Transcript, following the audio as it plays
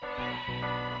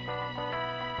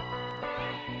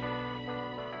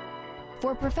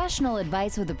For professional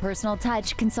advice with a personal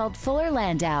touch, consult Fuller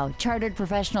Landau, Chartered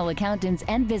Professional Accountants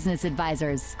and Business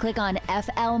Advisors. Click on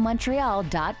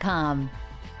flmontreal.com.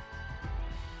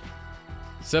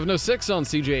 7:06 on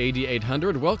CJAD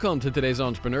 800. Welcome to today's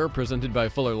Entrepreneur, presented by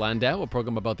Fuller Landau, a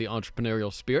program about the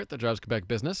entrepreneurial spirit that drives Quebec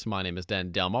business. My name is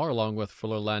Dan Delmar, along with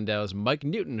Fuller Landau's Mike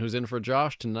Newton, who's in for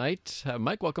Josh tonight.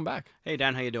 Mike, welcome back. Hey,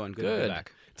 Dan, how you doing? Good to be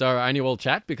back. It's our annual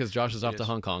chat because Josh is off to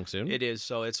Hong Kong soon. It is.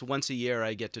 So it's once a year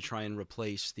I get to try and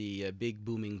replace the big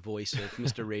booming voice of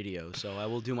Mr. Radio. So I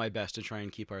will do my best to try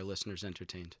and keep our listeners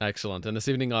entertained. Excellent. And this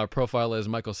evening our profile is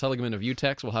Michael Seligman of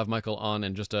Utex. We'll have Michael on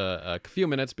in just a few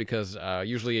minutes because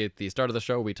usually at the start of the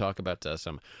show we talk about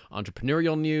some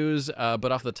entrepreneurial news.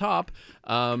 But off the top,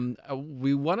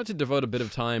 we wanted to devote a bit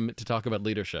of time to talk about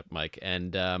leadership, Mike.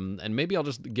 And maybe I'll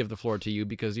just give the floor to you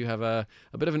because you have a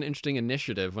bit of an interesting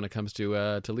initiative when it comes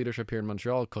to leadership here in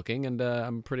Montreal, cooking, and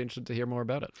I'm pretty interested to hear more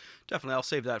about it. Definitely. I'll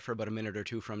save that for about a minute or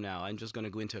two from now. I'm just going to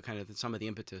go into kind of some of the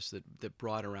impetus that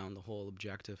brought around the whole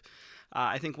objective.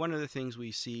 I think one of the things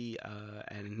we see,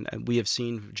 and we have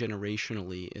seen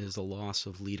generationally, is the loss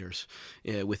of leaders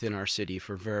within our city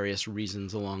for various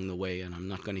reasons along the way, and I'm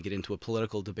not going to get into a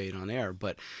political debate on air,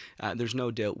 but there's no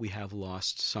doubt we have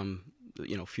lost some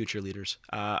future leaders.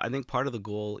 I think part of the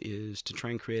goal is to try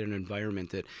and create an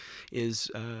environment that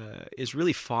is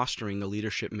really fostering the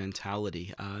leadership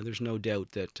mentality. There's no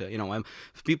doubt that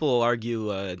people will argue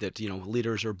that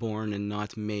leaders are born and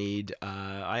not made.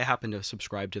 I happen to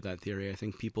subscribe to that theory. I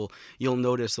think you'll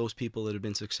notice those people that have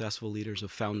been successful leaders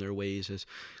have found their ways as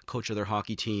coach of their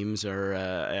hockey teams, or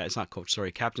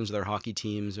captains of their hockey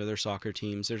teams or their soccer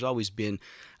teams. There's always been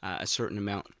a certain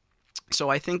amount. So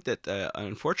I think that,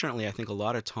 unfortunately, I think a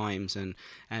lot of times, and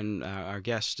our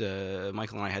guest,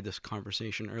 Michael and I had this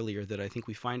conversation earlier, that I think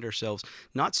we find ourselves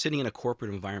not sitting in a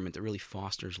corporate environment that really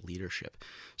fosters leadership.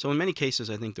 So in many cases,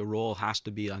 I think the role has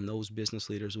to be on those business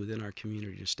leaders within our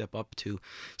community to step up to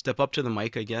the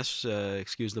mic, I guess,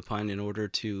 excuse the pun, in order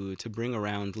to bring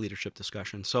around leadership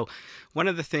discussion. So one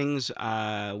of the things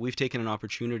we've taken an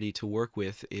opportunity to work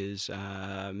with is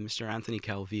Mr. Anthony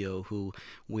Calvillo, who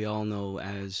we all know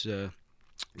as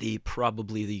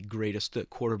probably the greatest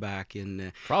quarterback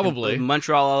in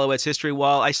Montreal Alouettes history.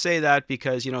 Well, I say that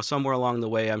because somewhere along the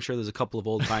way, I'm sure there's a couple of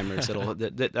old timers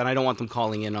that I don't want them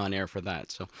calling in on air for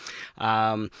that. So,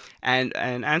 and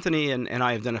Anthony and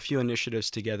I have done a few initiatives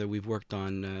together. We've worked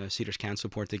on Cedars Can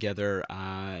Support together.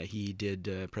 He did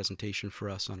a presentation for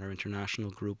us on our international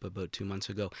group about 2 months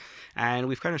ago, and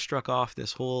we've kind of struck off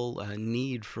this whole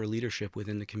need for leadership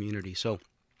within the community. So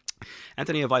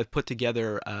Anthony and I have put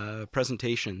together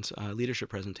presentations, leadership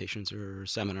presentations or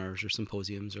seminars or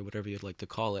symposiums or whatever you'd like to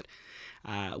call it,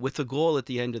 with the goal at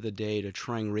the end of the day to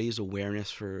try and raise awareness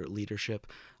for leadership,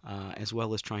 as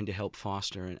well as trying to help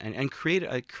foster and create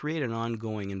an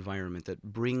ongoing environment that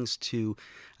brings to,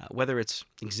 whether it's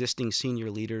existing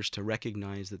senior leaders to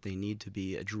recognize that they need to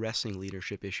be addressing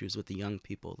leadership issues with the young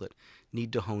people that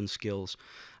need to hone skills,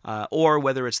 or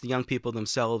whether it's the young people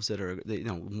themselves that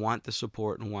want the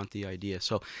support and want the idea.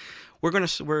 So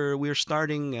we're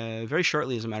starting very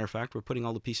shortly. As a matter of fact, we're putting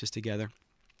all the pieces together.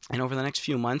 And over the next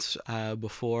few months,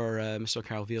 before Mr.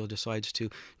 Calvillo decides to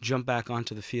jump back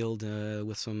onto the field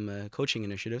with some coaching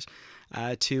initiatives,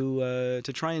 to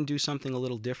try and do something a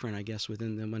little different, I guess,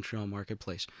 within the Montreal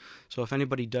marketplace. So if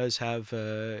anybody does have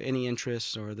any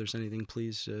interest or there's anything,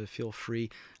 please feel free.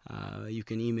 You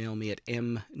can email me at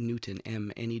mnewton,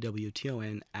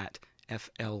 MNEWTON, at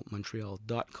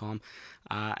flmontreal.com,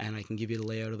 and I can give you the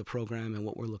layout of the program and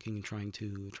what we're looking and trying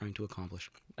to accomplish.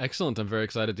 Excellent. I'm very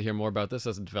excited to hear more about this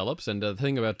as it develops. And the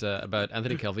thing about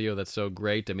Anthony Calvillo that's so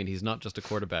great, I mean, he's not just a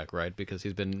quarterback, right? Because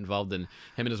he's been involved him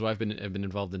and his wife have been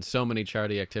involved in so many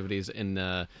charity activities in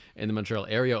the Montreal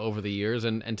area over the years.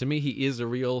 And to me, he is a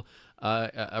real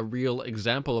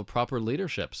example of proper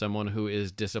leadership. Someone who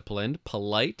is disciplined,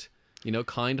 polite,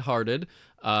 kind-hearted,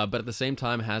 but at the same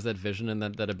time has that vision and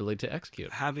that ability to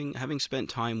execute. Having spent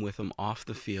time with him off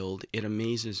the field, it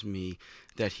amazes me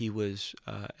that he was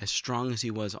as strong as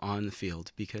he was on the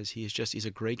field, because he's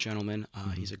a great gentleman.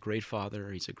 He's a great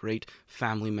father. He's a great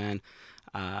family man.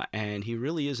 And he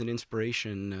really is an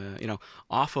inspiration,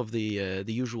 off of the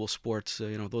usual sports.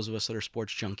 Those of us that are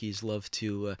sports junkies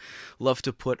love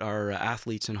to put our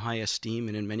athletes in high esteem,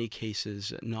 and in many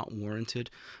cases not warranted.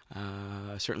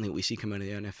 Certainly we see come out of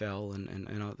the NFL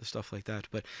and all the stuff like that.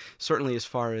 But certainly as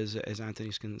far as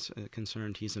Anthony's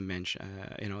concerned, he's a mensch,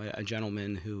 a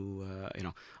gentleman who,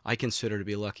 I consider to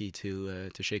be lucky to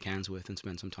shake hands with and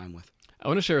spend some time with. I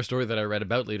want to share a story that I read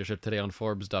about leadership today on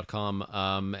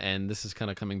Forbes.com, and this is kind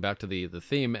of coming back to the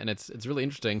theme, and it's really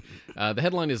interesting. The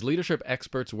headline is "Leadership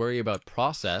Experts Worry About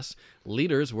Process,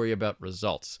 Leaders Worry About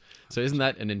Results." So isn't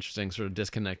that an interesting sort of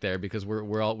disconnect there? Because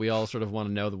we all sort of want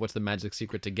to know what's the magic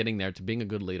secret to getting there, to being a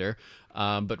good leader.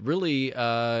 But really,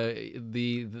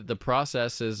 the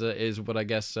process is what I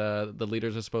guess the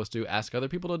leaders are supposed to ask other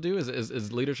people to do.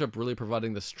 Is leadership really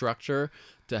providing the structure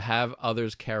to have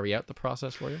others carry out the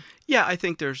process for you? Yeah, I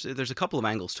think there's a couple of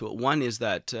angles to it. One is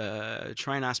that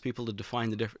try and ask people to define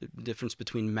the difference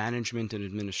between management and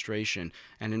administration,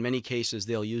 and in many cases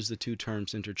they'll use the two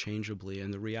terms interchangeably.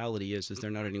 And the reality is they're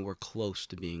not anywhere close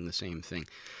to being the same thing.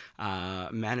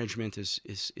 Management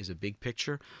is a big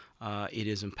picture. It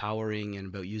is empowering and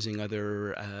about using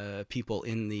other people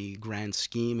in the grand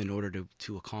scheme in order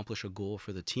to accomplish a goal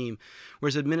for the team,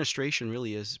 whereas administration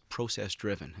really is process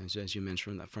driven, as you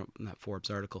mentioned from that Forbes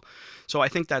article. So I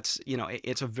think that's,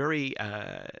 it's a very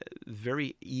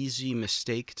very easy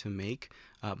mistake to make.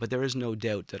 But there is no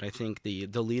doubt that I think the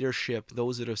leadership,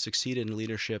 those that have succeeded in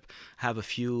leadership, have a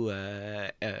few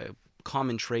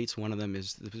common traits. One of them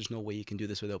is there's no way you can do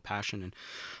this without passion, and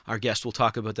our guest will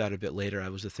talk about that a bit later.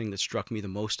 That was the thing that struck me the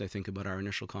most, I think, about our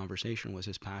initial conversation, was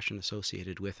his passion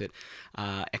associated with it.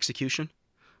 Execution.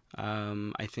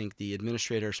 I think the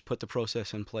administrators put the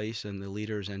process in place, and the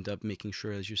leaders end up making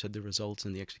sure, as you said, the results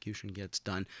and the execution gets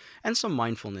done. And some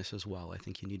mindfulness as well. I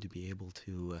think you need to be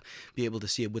able to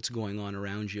see what's going on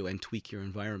around you and tweak your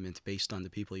environment based on the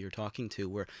people you're talking to,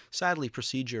 where sadly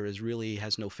procedure really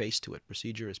has no face to it.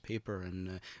 Procedure is paper,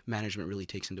 and management really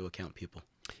takes into account people.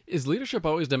 Is leadership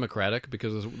always democratic?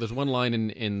 Because there's one line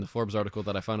in the Forbes article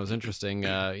that I found was interesting,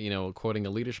 quoting a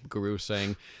leadership guru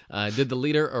saying, did the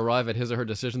leader arrive at his or her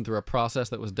decision through a process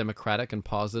that was democratic and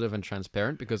positive and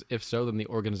transparent? Because if so, then the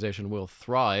organization will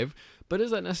thrive. But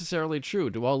is that necessarily true?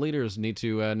 Do all leaders need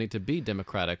to be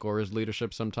democratic, or is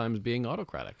leadership sometimes being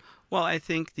autocratic? Well, I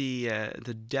think the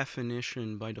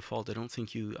definition by default, I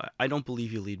don't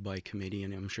believe you lead by committee,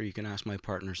 and I'm sure you can ask my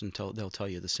partners and they'll tell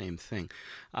you the same thing.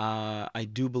 I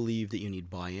do believe that you need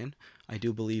buy-in. I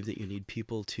do believe that you need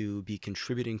people to be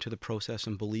contributing to the process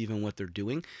and believe in what they're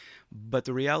doing. But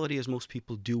the reality is most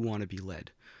people do want to be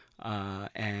led.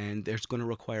 And there's going to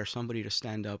require somebody to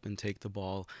stand up and take the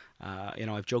ball.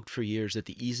 I've joked for years that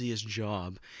the easiest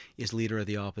job is leader of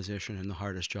the opposition, and the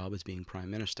hardest job is being prime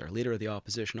minister. Leader of the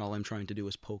opposition, all I'm trying to do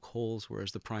is poke holes,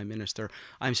 whereas the prime minister,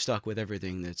 I'm stuck with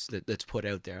everything that's put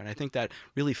out there. And I think that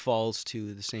really falls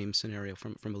to the same scenario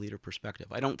from a leader perspective.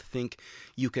 I don't think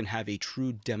you can have a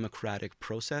true democratic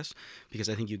process, because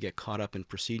I think you get caught up in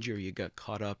procedure, you get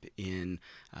caught up in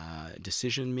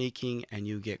decision making, and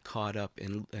you get caught up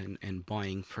in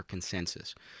buying for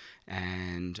consensus.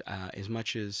 And as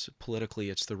much as politically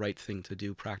it's the right thing to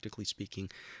do, practically speaking,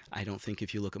 I don't think,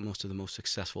 if you look at most of the most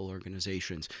successful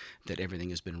organizations, that everything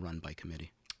has been run by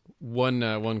committee. One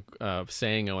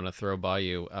saying I want to throw by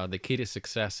you, the key to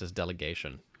success is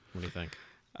delegation. What do you think?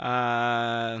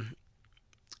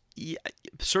 Yeah,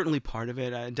 certainly part of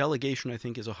it. Delegation, I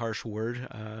think, is a harsh word.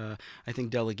 I think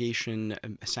delegation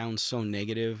sounds so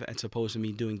negative, as opposed to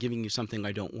me giving you something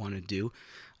I don't want to do.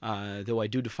 Though I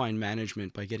do define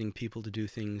management by getting people to do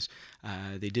things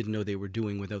they didn't know they were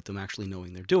doing without them actually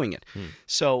knowing they're doing it.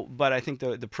 So, but I think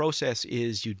the process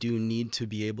is you do need to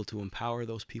be able to empower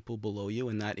those people below you,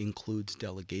 and that includes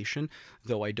delegation,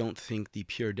 though I don't think the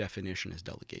pure definition is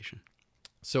delegation.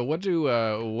 So what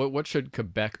should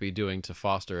Quebec be doing to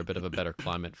foster a bit of a better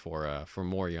climate for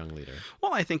more young leaders?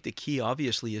 Well, I think the key,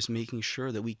 obviously, is making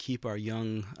sure that we keep our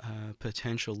young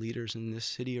potential leaders in this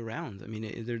city around. I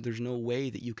mean, there's no way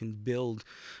that you can build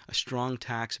a strong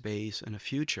tax base and a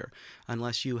future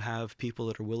unless you have people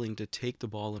that are willing to take the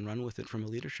ball and run with it from a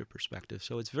leadership perspective.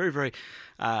 So it's very, very,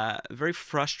 very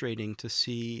frustrating to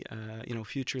see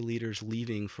future leaders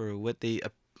leaving for what they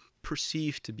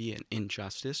perceived to be an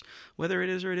injustice. Whether it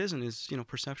is or it isn't is,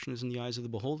 perception is in the eyes of the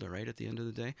beholder, right, at the end of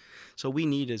the day. So we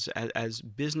need, as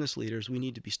business leaders, we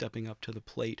need to be stepping up to the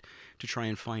plate to try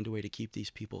and find a way to keep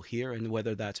these people here, and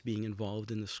whether that's being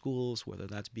involved in the schools, whether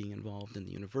that's being involved in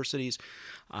the universities,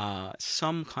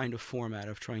 some kind of format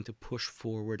of trying to push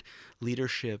forward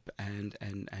leadership and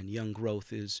young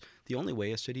growth is the only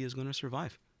way a city is going to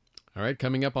survive. All right,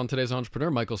 coming up on today's Entrepreneur,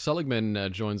 Michael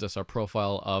Seligman joins us, our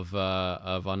profile of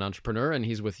an entrepreneur, and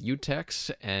he's with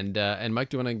Utex. And Mike,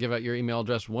 do you want to give out your email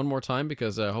address one more time?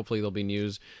 Because hopefully there'll be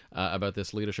news about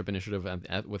this leadership initiative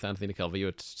with Anthony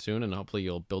Calvillo soon, and hopefully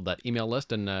you'll build that email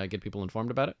list and get people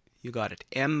informed about it. You got it.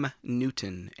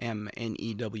 mnewton,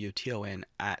 MNEWTON,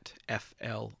 at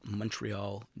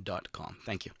flmontreal.com.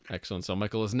 Thank you. Excellent. So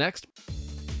Michael is next.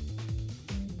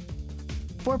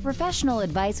 For professional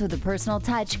advice with a personal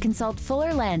touch, consult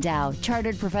Fuller Landau,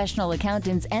 Chartered Professional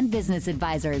Accountants and Business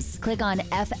Advisors. Click on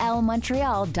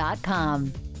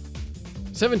flmontreal.com.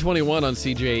 721 on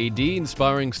CJAD,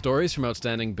 inspiring stories from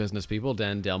outstanding business people.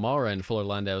 Dan Delmar and Fuller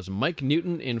Landau's Mike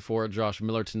Newton in for Josh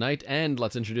Miller tonight. And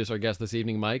let's introduce our guest this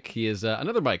evening, Mike. He is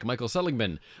another Mike, Michael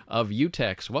Seligman of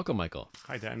Utex. Welcome, Michael.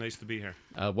 Hi, Dan. Nice to be here.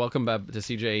 Welcome back to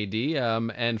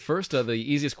CJAD. And first, the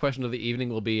easiest question of the evening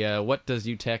will be, what does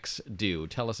Utex do?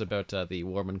 Tell us about the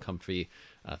warm and comfy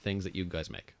things that you guys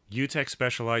make. Utex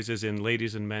specializes in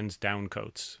ladies and men's down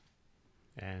coats.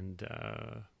 And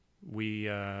we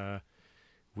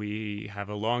have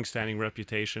a long-standing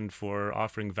reputation for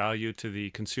offering value to the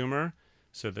consumer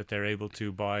so that they're able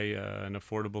to buy an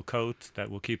affordable coat that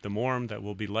will keep them warm, that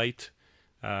will be light,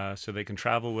 so they can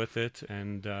travel with it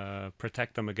and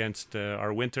protect them against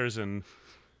our winters and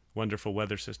wonderful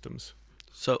weather systems.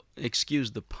 So,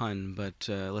 excuse the pun, but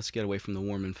let's get away from the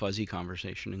warm and fuzzy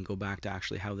conversation and go back to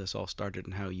actually how this all started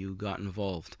and how you got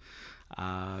involved.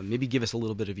 Maybe give us a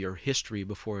little bit of your history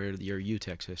before your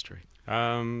Utex history.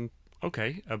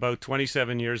 Okay, about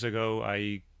 27 years ago,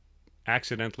 I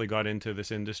accidentally got into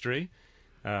this industry.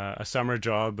 A summer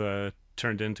job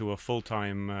turned into a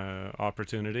full-time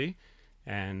opportunity,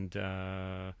 and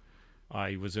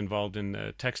I was involved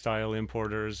in textile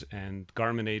importers and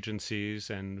garment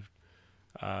agencies, and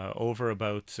over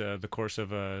about the course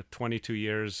of 22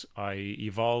 years, I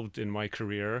evolved in my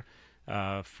career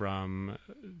from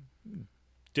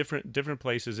different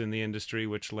places in the industry,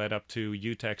 which led up to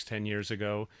Utex 10 years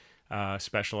ago,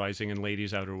 specializing in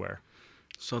ladies' outerwear.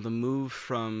 So the move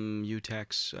from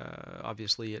Utex,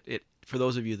 obviously, it for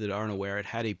those of you that aren't aware, it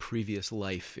had a previous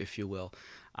life, if you will,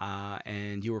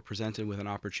 and you were presented with an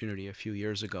opportunity a few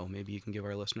years ago. Maybe you can give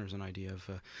our listeners an idea of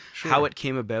how it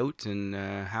came about and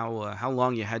how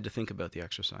long you had to think about the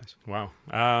exercise. Wow.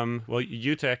 Well,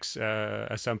 Utex,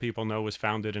 as some people know, was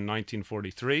founded in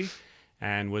 1943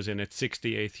 and was in its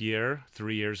 68th year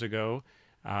 3 years ago.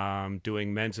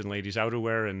 Doing men's and ladies'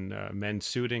 outerwear and men's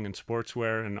suiting and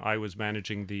sportswear, and I was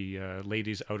managing the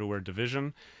ladies' outerwear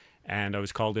division. And I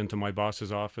was called into my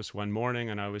boss's office one morning,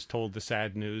 and I was told the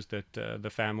sad news that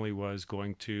the family was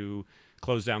going to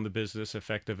close down the business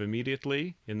effective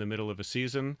immediately in the middle of a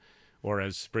season, or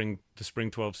as the spring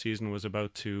 12 season was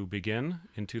about to begin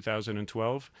in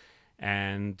 2012.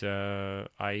 And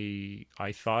I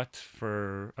thought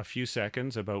for a few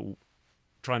seconds about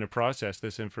trying to process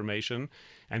this information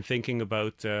and thinking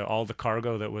about all the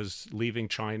cargo that was leaving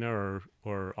China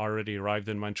or already arrived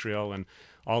in Montreal, and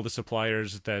all the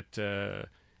suppliers that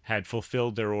had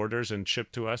fulfilled their orders and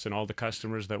shipped to us, and all the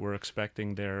customers that were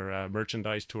expecting their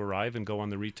merchandise to arrive and go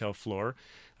on the retail floor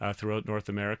throughout North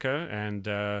America, and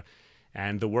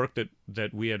the work that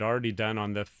we had already done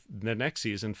on the next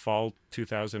season, fall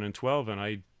 2012, and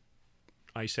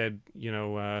I said,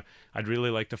 I'd really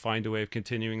like to find a way of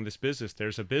continuing this business.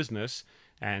 There's a business,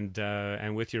 and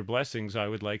with your blessings, I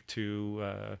would like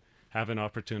to have an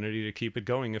opportunity to keep it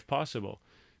going if possible.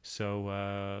 So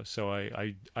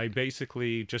I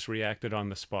basically just reacted on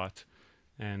the spot,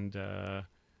 and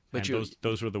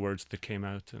those were the words that came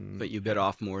out. But you bit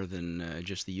off more than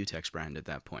just the Utex brand at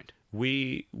that point.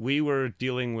 We were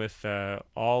dealing with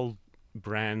all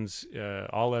brands,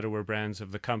 all outerwear brands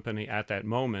of the company at that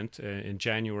moment in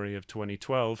January of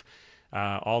 2012,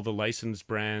 all the licensed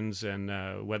brands, and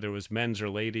whether it was men's or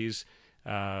ladies,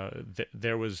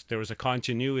 there was a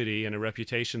continuity and a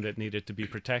reputation that needed to be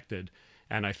protected.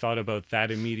 And I thought about that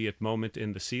immediate moment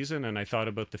in the season, and I thought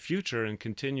about the future and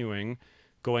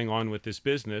going on with this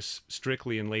business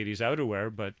strictly in ladies'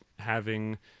 outerwear, but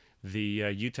having the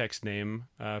Utex name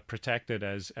protected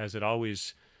as it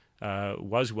always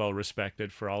was well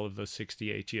respected for all of those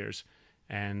 68 years,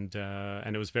 and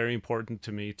it was very important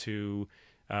to me to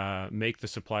make the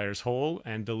suppliers whole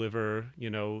and deliver,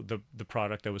 the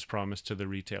product that was promised to the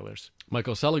retailers.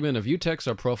 Michael Seligman of Utex,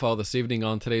 our profile this evening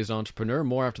on Today's Entrepreneur.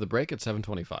 More after the break at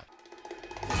 7:25.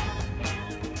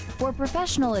 For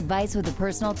professional advice with a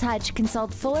personal touch,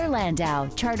 consult Fuller Landau,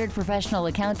 Chartered Professional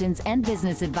Accountants and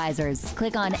Business Advisors.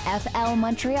 Click on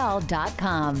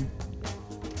flmontreal.com.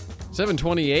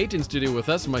 7:28 in studio with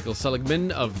us, Michael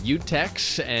Seligman of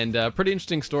Utex, and pretty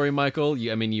interesting story, Michael.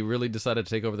 You really decided to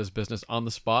take over this business on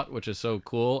the spot, which is so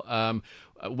cool.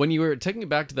 When you were taking it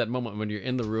back to that moment when you're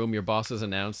in the room, your bosses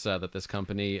announce that this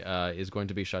company is going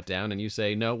to be shut down, and you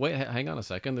say, no, wait, hang on a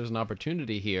second, there's an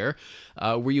opportunity here.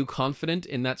 Were you confident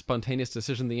in that spontaneous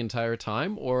decision the entire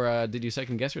time, or did you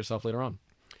second guess yourself later on?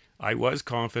 I was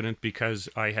confident because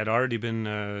I had already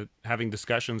been having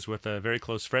discussions with a very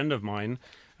close friend of mine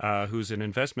who's an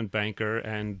investment banker,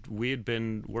 and we had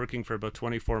been working for about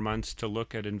 24 months to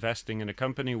look at investing in a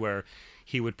company where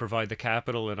he would provide the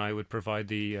capital and I would provide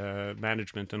the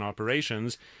management and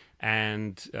operations,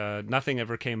 and nothing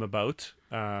ever came about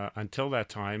until that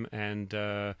time.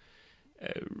 And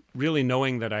really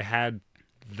knowing that I had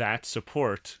that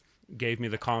support gave me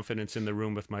the confidence in the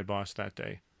room with my boss that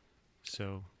day.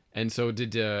 So... And so,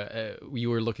 did you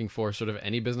were looking for sort of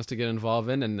any business to get involved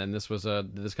in, and then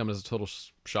did this come as a total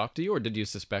shock to you, or did you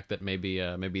suspect that maybe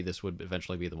this would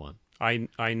eventually be the one?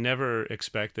 I never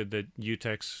expected that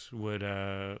Utex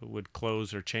would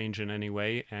close or change in any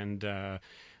way, and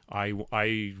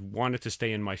I wanted to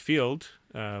stay in my field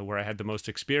where I had the most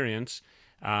experience.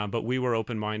 But we were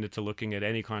open-minded to looking at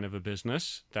any kind of a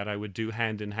business that I would do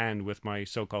hand in hand with my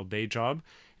so-called day job,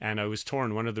 and I was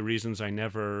torn. One of the reasons I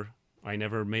never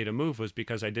made a move was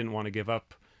because I didn't want to give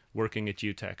up working at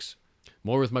Utex.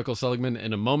 More with Michael Seligman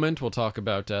in a moment. We'll talk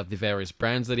about the various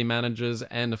brands that he manages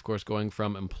and, of course, going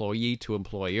from employee to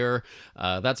employer.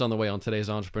 That's on the way on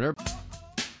today's Entrepreneur.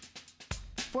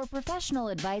 For professional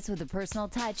advice with a personal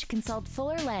touch, consult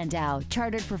Fuller Landau,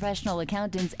 Chartered Professional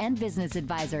Accountants and Business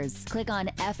Advisors. Click on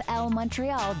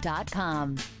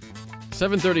flmontreal.com.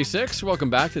 7:36. Welcome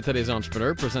back to today's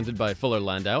Entrepreneur, presented by Fuller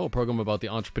Landau, a program about the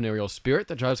entrepreneurial spirit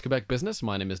that drives Quebec business.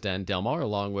 My name is Dan Delmar,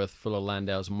 along with Fuller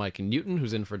Landau's Mike Newton,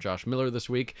 who's in for Josh Miller this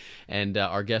week. And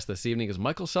our guest this evening is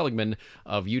Michael Seligman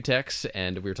of Utex,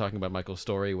 and we were talking about Michael's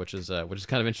story, which is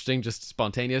kind of interesting, just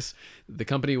spontaneous. The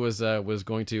company was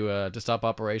going to stop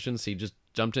operations. He just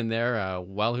jumped in there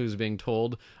while he was being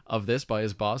told of this by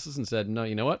his bosses and said, "No,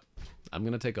 you know what? I'm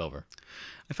going to take over."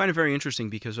 I find it very interesting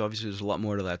because obviously there's a lot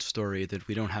more to that story that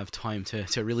we don't have time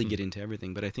to really get into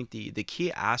everything. But I think the key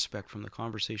aspect from the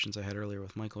conversations I had earlier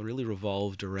with Michael really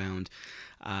revolved around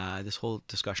this whole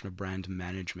discussion of brand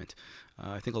management.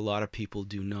 I think a lot of people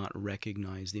do not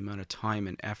recognize the amount of time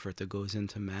and effort that goes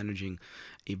into managing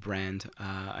a brand.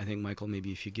 I think, Michael,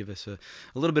 maybe if you give us a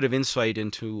little bit of insight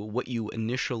into what you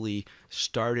initially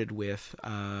started with,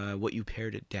 what you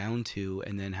pared it down to,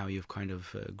 and then how you've kind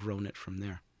of grown it from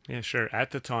there. Yeah, sure.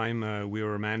 At the time, we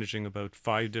were managing about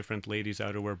 5 different ladies'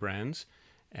 outerwear brands,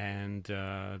 and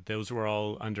those were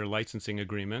all under licensing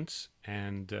agreements.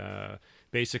 And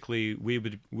basically, we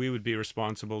would be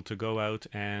responsible to go out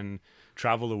and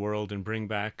travel the world and bring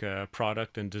back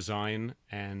product and design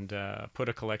and put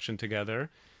a collection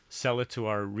together, sell it to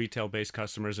our retail-based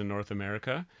customers in North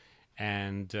America.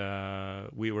 And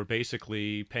we were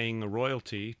basically paying the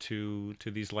royalty to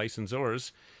these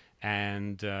licensors.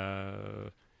 And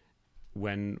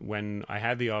when I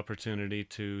had the opportunity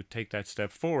to take that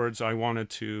step forwards, I wanted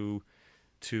to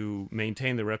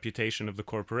maintain the reputation of the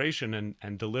corporation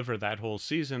and deliver that whole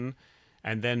season,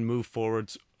 and then move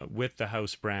forwards with the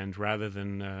house brand rather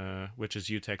than which is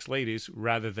Utex Ladies,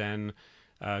 rather than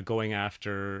going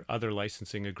after other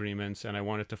licensing agreements. And I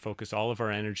wanted to focus all of our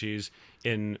energies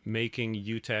in making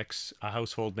Utex a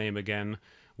household name again,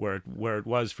 where it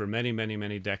was for many, many,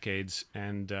 many decades.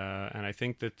 And I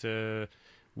think that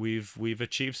we've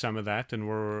achieved some of that, and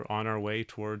we're on our way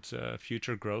towards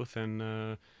future growth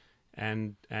and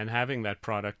having that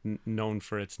product known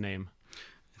for its name.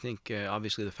 I think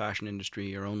obviously the fashion industry,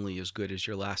 you're only as good as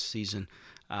your last season.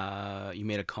 You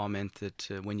made a comment that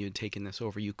when you had taken this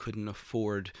over, you couldn't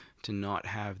afford to not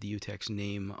have the Utex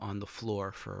name on the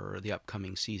floor for the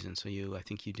upcoming season. So I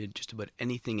think you did just about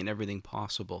anything and everything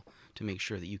possible to make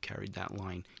sure that you carried that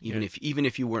line, even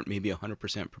if you weren't maybe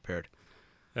 100% prepared.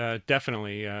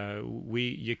 Definitely,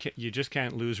 you just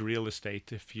can't lose real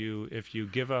estate if you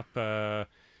give up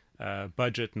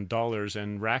budget and dollars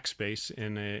and rack space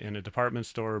in a department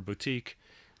store or boutique,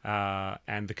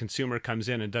 and the consumer comes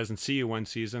in and doesn't see you one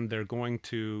season. They're going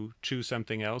to choose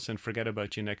something else and forget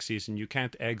about you next season. You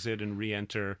can't exit and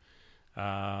re-enter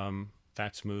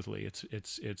that smoothly.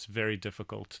 It's very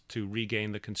difficult to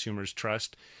regain the consumer's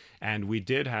trust. And we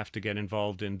did have to get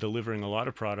involved in delivering a lot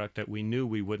of product that we knew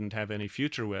we wouldn't have any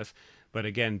future with, but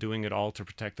again, doing it all to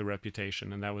protect the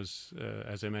reputation. And that was,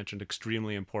 as I mentioned,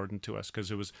 extremely important to us because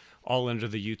it was all under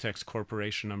the Utex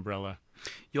Corporation umbrella.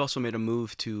 You also made a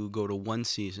move to go to one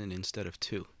season instead of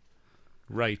 2.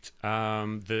 Right.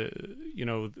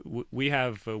 We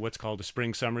have what's called a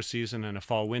spring-summer season and a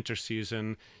fall-winter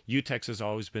season. Utex has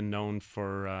always been known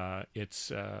for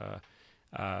its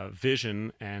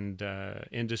vision and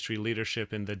industry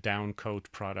leadership in the down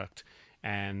coat product,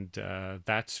 and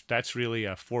that's really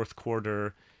a fourth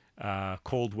quarter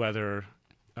cold weather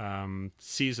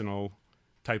seasonal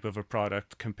type of a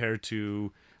product compared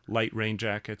to light rain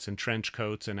jackets and trench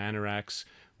coats and anoraks.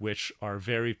 which are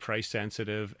very price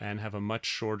sensitive and have a much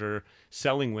shorter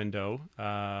selling window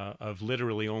of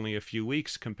literally only a few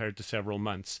weeks compared to several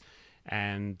months.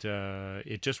 And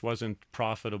it just wasn't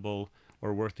profitable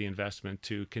or worth the investment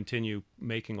to continue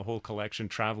making a whole collection,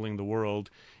 traveling the world.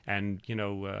 And,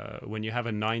 when you have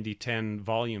a 90-10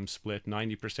 volume split,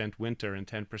 90% winter and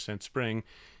 10% spring,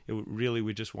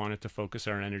 we just wanted to focus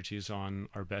our energies on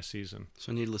our best season.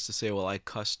 So needless to say, while I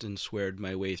cussed and sweared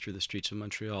my way through the streets of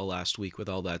Montreal last week with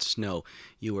all that snow,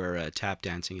 you were tap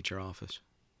dancing at your office.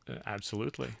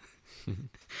 Absolutely.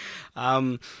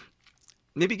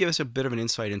 Maybe give us a bit of an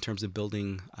insight in terms of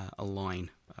building a line.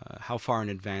 How far in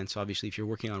advance? Obviously, if you're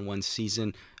working on one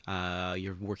season,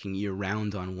 you're working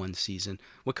year-round on one season.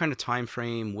 What kind of time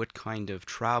frame, what kind of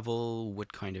travel,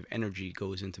 what kind of energy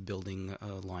goes into building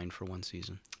a line for one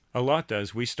season? A lot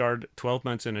does. We start 12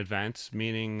 months in advance,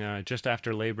 meaning just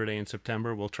after Labor Day in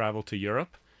September, we'll travel to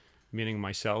Europe, meaning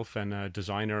myself and a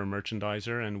designer or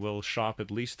merchandiser, and we'll shop at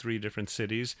least 3 different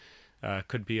cities.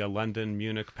 Could be a London,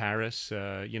 Munich, Paris.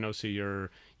 So you're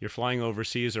flying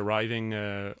overseas, arriving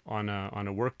on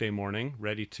a workday morning,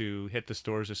 ready to hit the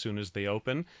stores as soon as they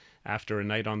open after a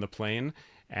night on the plane.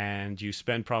 And you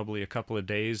spend probably a couple of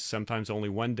days, sometimes only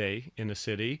one day in a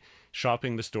city,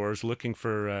 shopping the stores, looking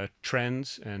for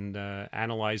trends and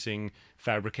analyzing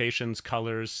fabrications,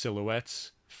 colors,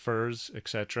 silhouettes, furs,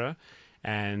 etc.,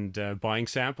 and buying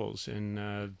samples.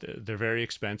 And they're very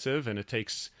expensive, and it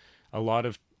takes a lot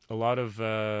of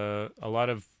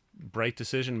bright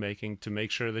decision making to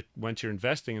make sure that once you're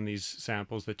investing in these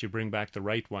samples that you bring back the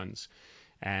right ones.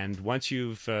 And once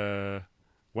you've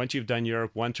done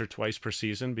Europe once or twice per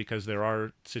season, because there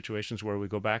are situations where we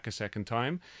go back a second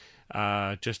time,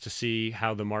 just to see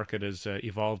how the market has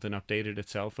evolved and updated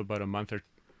itself about a month or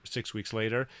 6 weeks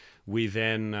later, we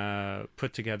then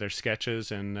put together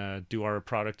sketches and do our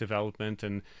product development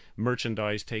and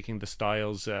merchandise, taking the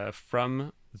styles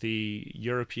from the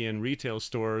European retail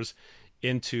stores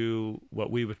into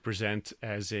what we would present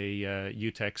as a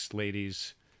Utex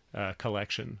ladies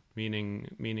collection,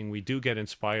 meaning we do get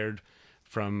inspired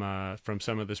from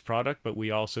some of this product, but we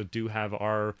also do have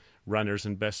our runners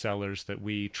and bestsellers that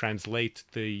we translate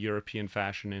the European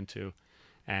fashion into.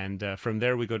 And from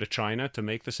there, we go to China to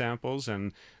make the samples,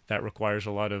 and that requires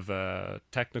a lot of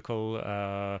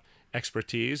technical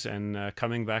expertise, and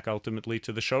coming back ultimately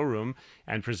to the showroom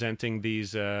and presenting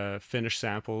these finished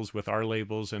samples with our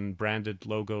labels and branded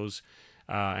logos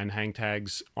and hang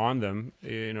tags on them,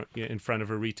 in front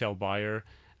of a retail buyer.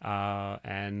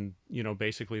 And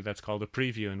basically that's called a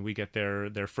preview, and we get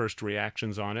their first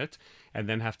reactions on it, and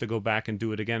then have to go back and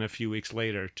do it again a few weeks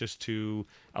later, just to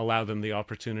allow them the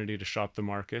opportunity to shop the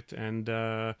market and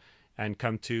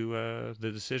come to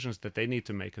the decisions that they need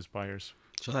to make as buyers.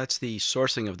 So that's the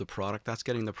sourcing of the product. That's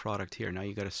getting the product here. Now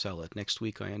you got to sell it. Next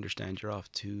week, I understand you're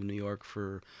off to New York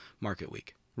for Market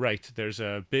Week. Right. There's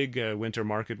a big winter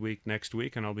market week next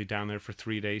week, and I'll be down there for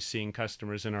 3 days seeing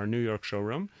customers in our New York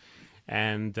showroom.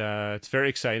 And it's very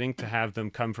exciting to have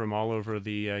them come from all over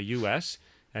the U.S.,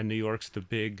 and New York's the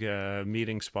big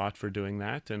meeting spot for doing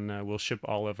that. And we'll ship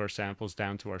all of our samples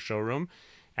down to our showroom,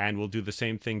 and we'll do the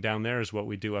same thing down there as what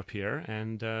we do up here,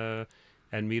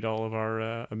 and meet all of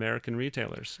our American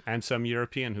retailers and some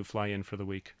European who fly in for the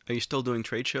week. Are you still doing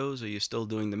trade shows? Are you still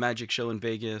doing the Magic Show in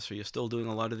Vegas? Are you still doing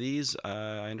a lot of these?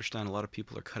 I understand a lot of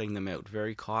people are cutting them out.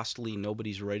 Very costly.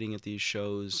 Nobody's writing at these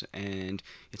shows, and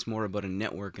it's more about a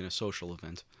network and a social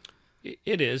event.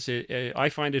 It is. I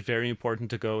find it very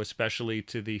important to go, especially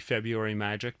to the February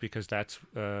Magic, because that's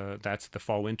the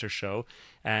fall-winter show,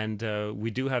 and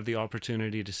we do have the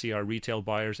opportunity to see our retail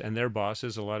buyers and their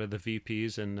bosses. A lot of the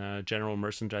VPs and general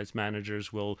merchandise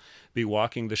managers will be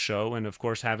walking the show, and of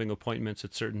course having appointments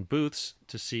at certain booths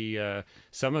to see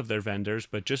some of their vendors.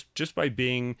 But just by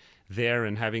being there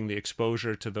and having the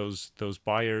exposure to those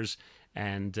buyers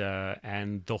and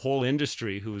the whole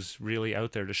industry who's really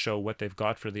out there to show what they've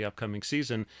got for the upcoming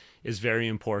season is very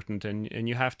important. And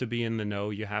you have to be in the know.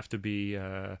 You have to be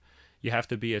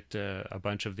at a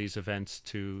bunch of these events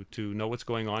to know what's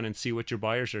going on and see what your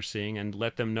buyers are seeing, and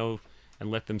let them know and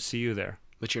let them see you there.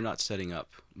 But you're not setting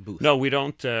up booths. No, we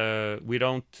don't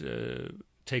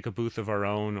take a booth of our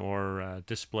own or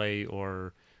display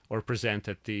or present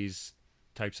at these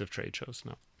types of trade shows.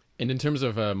 No. And in terms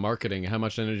of marketing, how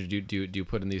much energy do you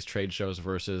put in these trade shows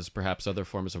versus perhaps other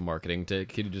forms of marketing? Can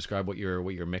you describe what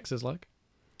your mix is like?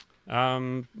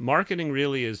 Marketing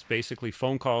really is basically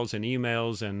phone calls and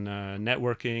emails and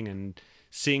networking and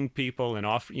seeing people, and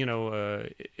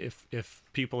if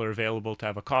people are available to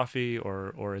have a coffee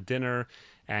or a dinner,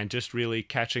 and just really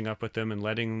catching up with them and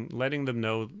letting them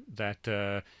know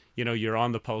that you're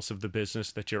on the pulse of the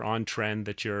business, that you're on trend,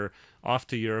 that you're off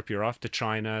to Europe, you're off to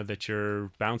China, that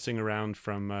you're bouncing around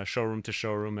from showroom to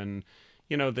showroom, and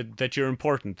that you're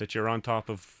important, that you're on top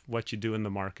of what you do in the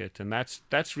market. And that's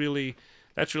really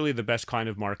the best kind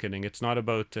of marketing. It's not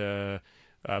about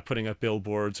putting up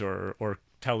billboards or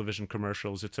television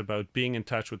commercials. It's about being in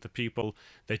touch with the people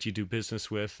that you do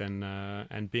business with,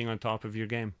 and being on top of your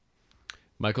game.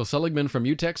 Michael Seligman from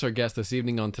Utex, our guest this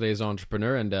evening on Today's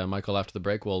Entrepreneur. And Michael, after the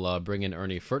break, we'll bring in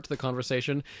Ernie Furt to the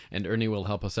conversation, and Ernie will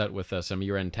help us out with some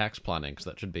year-end tax planning, so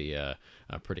that should be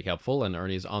pretty helpful. And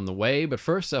Ernie's on the way, but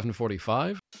first,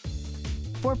 7:45.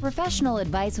 For professional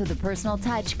advice with a personal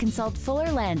touch, consult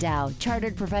Fuller Landau,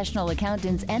 Chartered Professional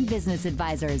Accountants and Business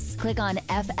Advisors. Click on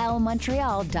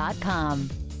flmontreal.com.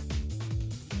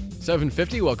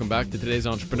 7:50, welcome back to Today's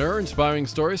Entrepreneur. Inspiring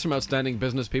stories from outstanding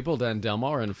business people. Dan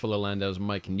Delmar and Fuller Landau's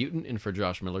Mike Newton in for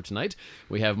Josh Miller tonight.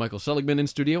 We have Michael Seligman in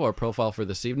studio, our profile for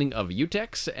this evening of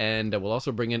Utex, and we'll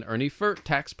also bring in Ernie Furt,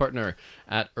 tax partner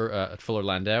at Fuller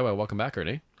Landau. Welcome back,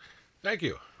 Ernie. Thank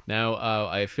you. Now,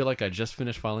 I feel like I just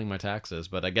finished filing my taxes,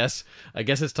 but I guess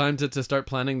it's time to start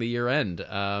planning the year end.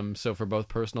 So for both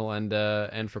personal and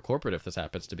for corporate, if this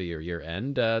happens to be your year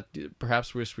end,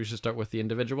 perhaps we should start with the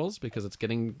individuals, because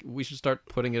we should start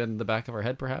putting it in the back of our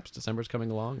head. Perhaps December's coming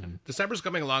along. December's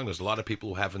coming along. There's a lot of people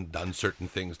who haven't done certain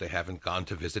things. They haven't gone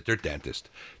to visit their dentist.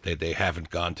 They haven't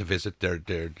gone to visit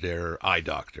their eye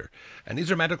doctor. And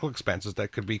these are medical expenses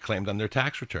that could be claimed on their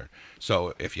tax return.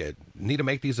 So if you need to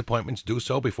make these appointments, do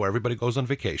so before everybody goes on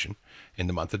vacation in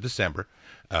the month of December.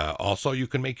 Also, you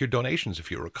can make your donations.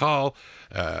 If you recall,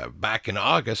 back in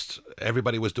August,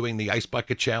 everybody was doing the Ice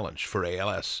Bucket Challenge for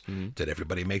ALS. Mm-hmm. Did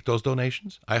everybody make those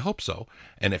donations? I hope so.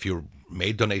 And if you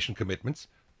made donation commitments,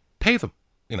 pay them.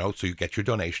 So you get your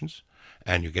donations,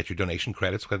 and you get your donation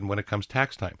credits when it comes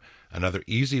tax time. Another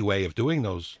easy way of doing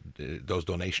those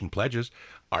donation pledges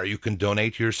are you can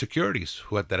donate your securities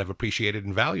that have appreciated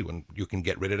in value, and you can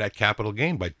get rid of that capital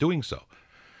gain by doing so.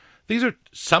 These are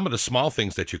some of the small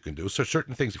things that you can do. So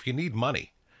certain things, if you need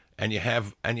money and you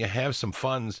have some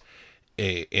funds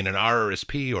in an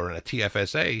RRSP or in a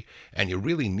TFSA, and you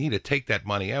really need to take that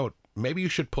money out, maybe you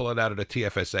should pull it out of the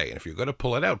TFSA. And if you're going to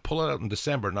pull it out in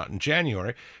December, not in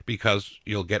January, because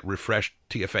you'll get refreshed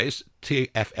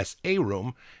TFSA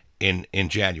room in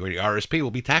January. The RSP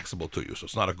will be taxable to you, so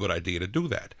it's not a good idea to do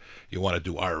that. You want to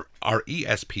do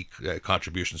RESP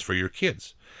contributions for your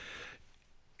kids.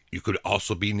 You could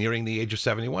also be nearing the age of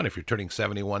 71. If you're turning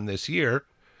 71 this year,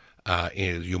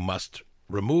 you must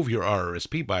remove your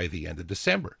RRSP by the end of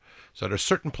December. So there's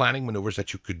certain planning maneuvers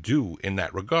that you could do in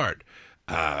that regard.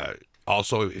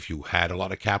 Also, if you had a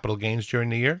lot of capital gains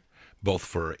during the year, both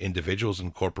for individuals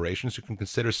and corporations, you can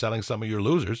consider selling some of your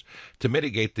losers to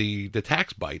mitigate the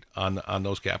tax bite on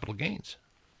those capital gains.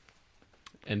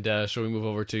 And shall we move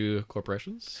over to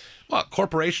corporations? Well,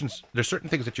 corporations, there's certain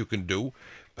things that you can do,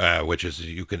 which is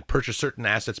you can purchase certain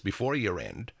assets before year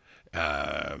end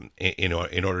in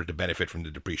order to benefit from the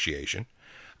depreciation.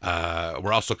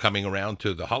 We're also coming around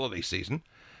to the holiday season,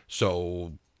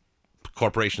 so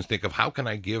corporations think of how can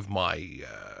I give my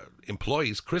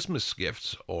employees Christmas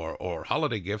gifts or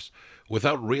holiday gifts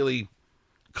without really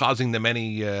causing them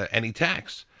any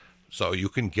tax. So you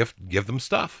can give them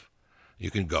stuff. You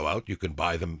can go out, you can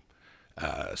buy them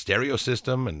a stereo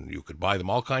system, and you could buy them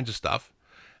all kinds of stuff.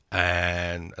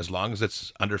 And as long as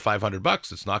it's under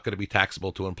 $500, it's not going to be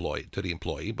taxable to the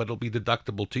employee, but it'll be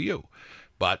deductible to you.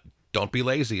 But don't be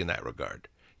lazy in that regard.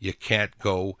 You can't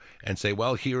go and say,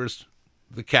 well, here's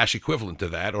the cash equivalent to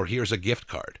that, or here's a gift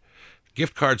card.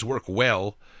 Gift cards work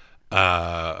well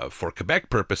for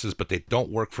Quebec purposes, but they don't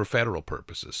work for federal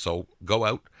purposes. So go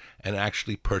out and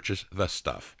actually purchase the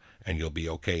stuff, and you'll be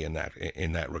okay in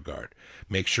that regard.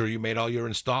 Make sure you made all your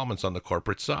installments on the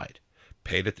corporate side.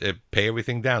 Pay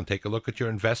everything down. Take a look at your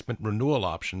investment renewal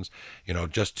options,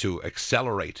 just to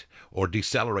accelerate or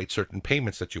decelerate certain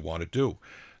payments that you want to do.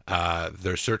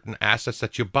 There are certain assets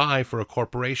that you buy for a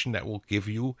corporation that will give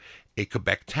you a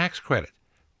Quebec tax credit.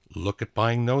 Look at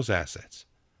buying those assets.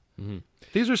 Mm-hmm.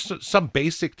 These are some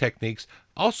basic techniques.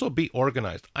 Also, be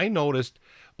organized. I noticed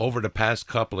over the past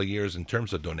couple of years in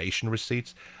terms of donation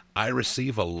receipts, I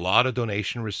receive a lot of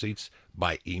donation receipts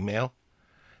by email.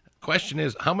 Question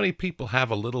is, how many people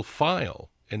have a little file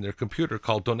in their computer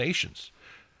called donations?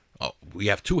 Oh, we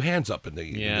have two hands up in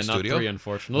the studio. Not three,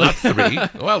 unfortunately. Not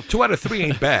three. Well, 2 out of 3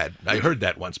 ain't bad. I heard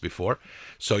that once before.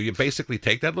 So you basically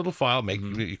take that little file,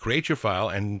 you create your file,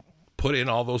 and put in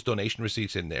all those donation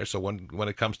receipts in there. So when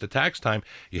it comes to tax time,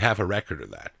 you have a record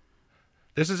of that.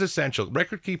 This is essential.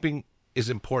 Record keeping is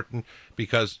important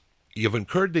because you've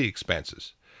incurred the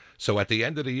expenses. So at the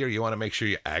end of the year, you want to make sure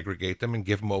you aggregate them and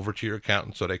give them over to your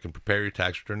accountant so they can prepare your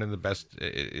tax return in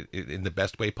the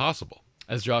best way possible.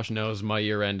 As Josh knows, my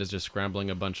year end is just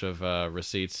scrambling a bunch of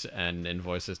receipts and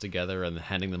invoices together and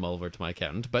handing them over to my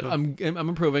accountant. But I'm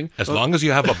improving. As long as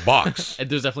you have a box.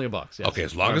 There's definitely a box. Yes. Okay,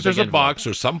 as long Or as there's a big box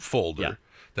or some folder Yeah.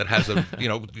 that has a,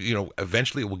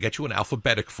 eventually it will get you an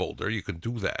alphabetic folder. You can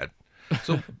do that.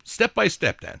 So step by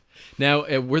step, Dan. Now,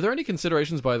 were there any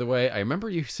considerations, by the way? I remember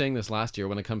you saying this last year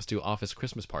when it comes to office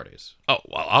Christmas parties. Oh,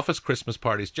 well, office Christmas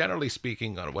parties, generally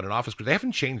speaking, they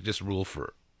haven't changed this rule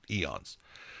for eons.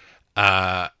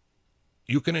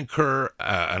 You can incur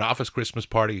an office Christmas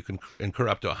party. You can incur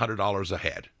up to $100 a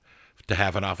head to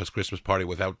have an office Christmas party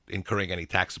without incurring any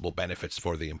taxable benefits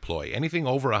for the employee. Anything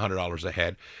over $100 a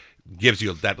head gives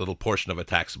you that little portion of a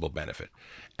taxable benefit.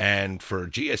 And for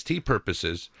GST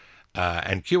purposes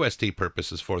and QST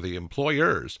purposes for the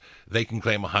employers, they can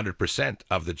claim 100%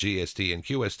 of the GST and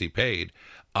QST paid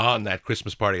on that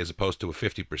Christmas party as opposed to a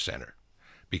 50%er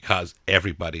because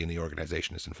everybody in the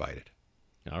organization is invited.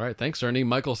 All right, thanks, Ernie.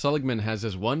 Michael Seligman has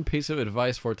his one piece of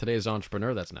advice for today's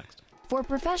entrepreneur. That's next. For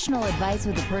professional advice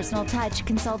with a personal touch,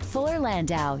 consult Fuller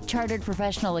Landau, Chartered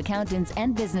Professional Accountants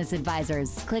and Business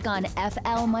Advisors. Click on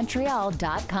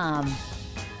flmontreal.com.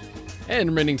 And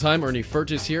remaining time, Ernie Furt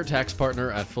is here, tax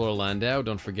partner at Fuller Landau.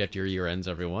 Don't forget your year ends,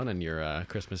 everyone, and your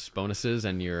Christmas bonuses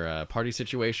and your party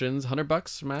situations.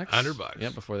 $100 max? $100. Yeah,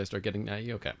 before they start getting at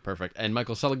you. Okay, perfect. And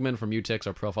Michael Seligman from Utex,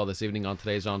 our profile this evening on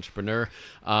today's entrepreneur.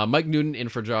 Mike Newton in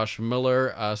for Josh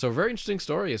Miller. So a very interesting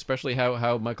story, especially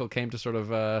how Michael came to sort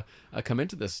of come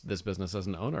into this business as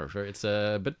an owner. It's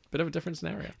a bit of a different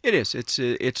scenario. It is.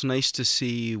 It's nice to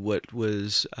see what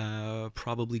was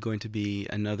probably going to be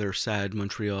another sad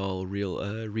Montreal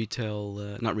Schmutta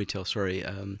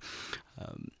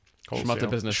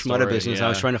business. Schmutta business. Yeah. I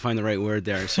was trying to find the right word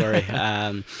there. Sorry.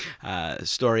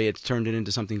 Story. It's turned it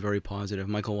into something very positive.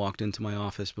 Michael walked into my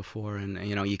office before, and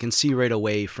you can see right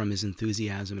away from his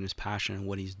enthusiasm and his passion and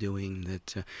what he's doing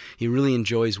that he really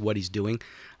enjoys what he's doing.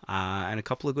 And a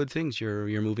couple of good things.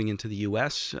 You're moving into the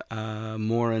U.S.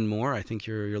 More and more. I think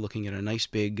you're looking at a nice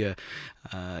big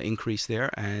increase there.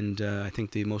 And I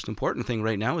think the most important thing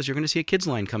right now is you're going to see a kids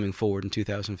line coming forward in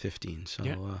 2015. So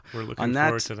we're looking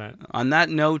forward to that. On that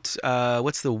note,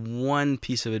 what's the one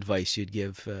piece of advice you'd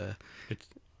give?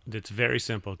 It's very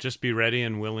simple. Just be ready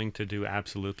and willing to do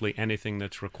absolutely anything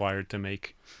that's required to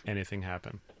make anything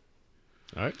happen.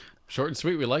 All right. Short and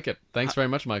sweet. We like it. Thanks very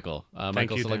much, Michael.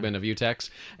 Michael you, Seligman of Utex.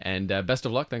 And best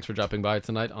of luck. Thanks for dropping by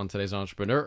tonight on today's Entrepreneur.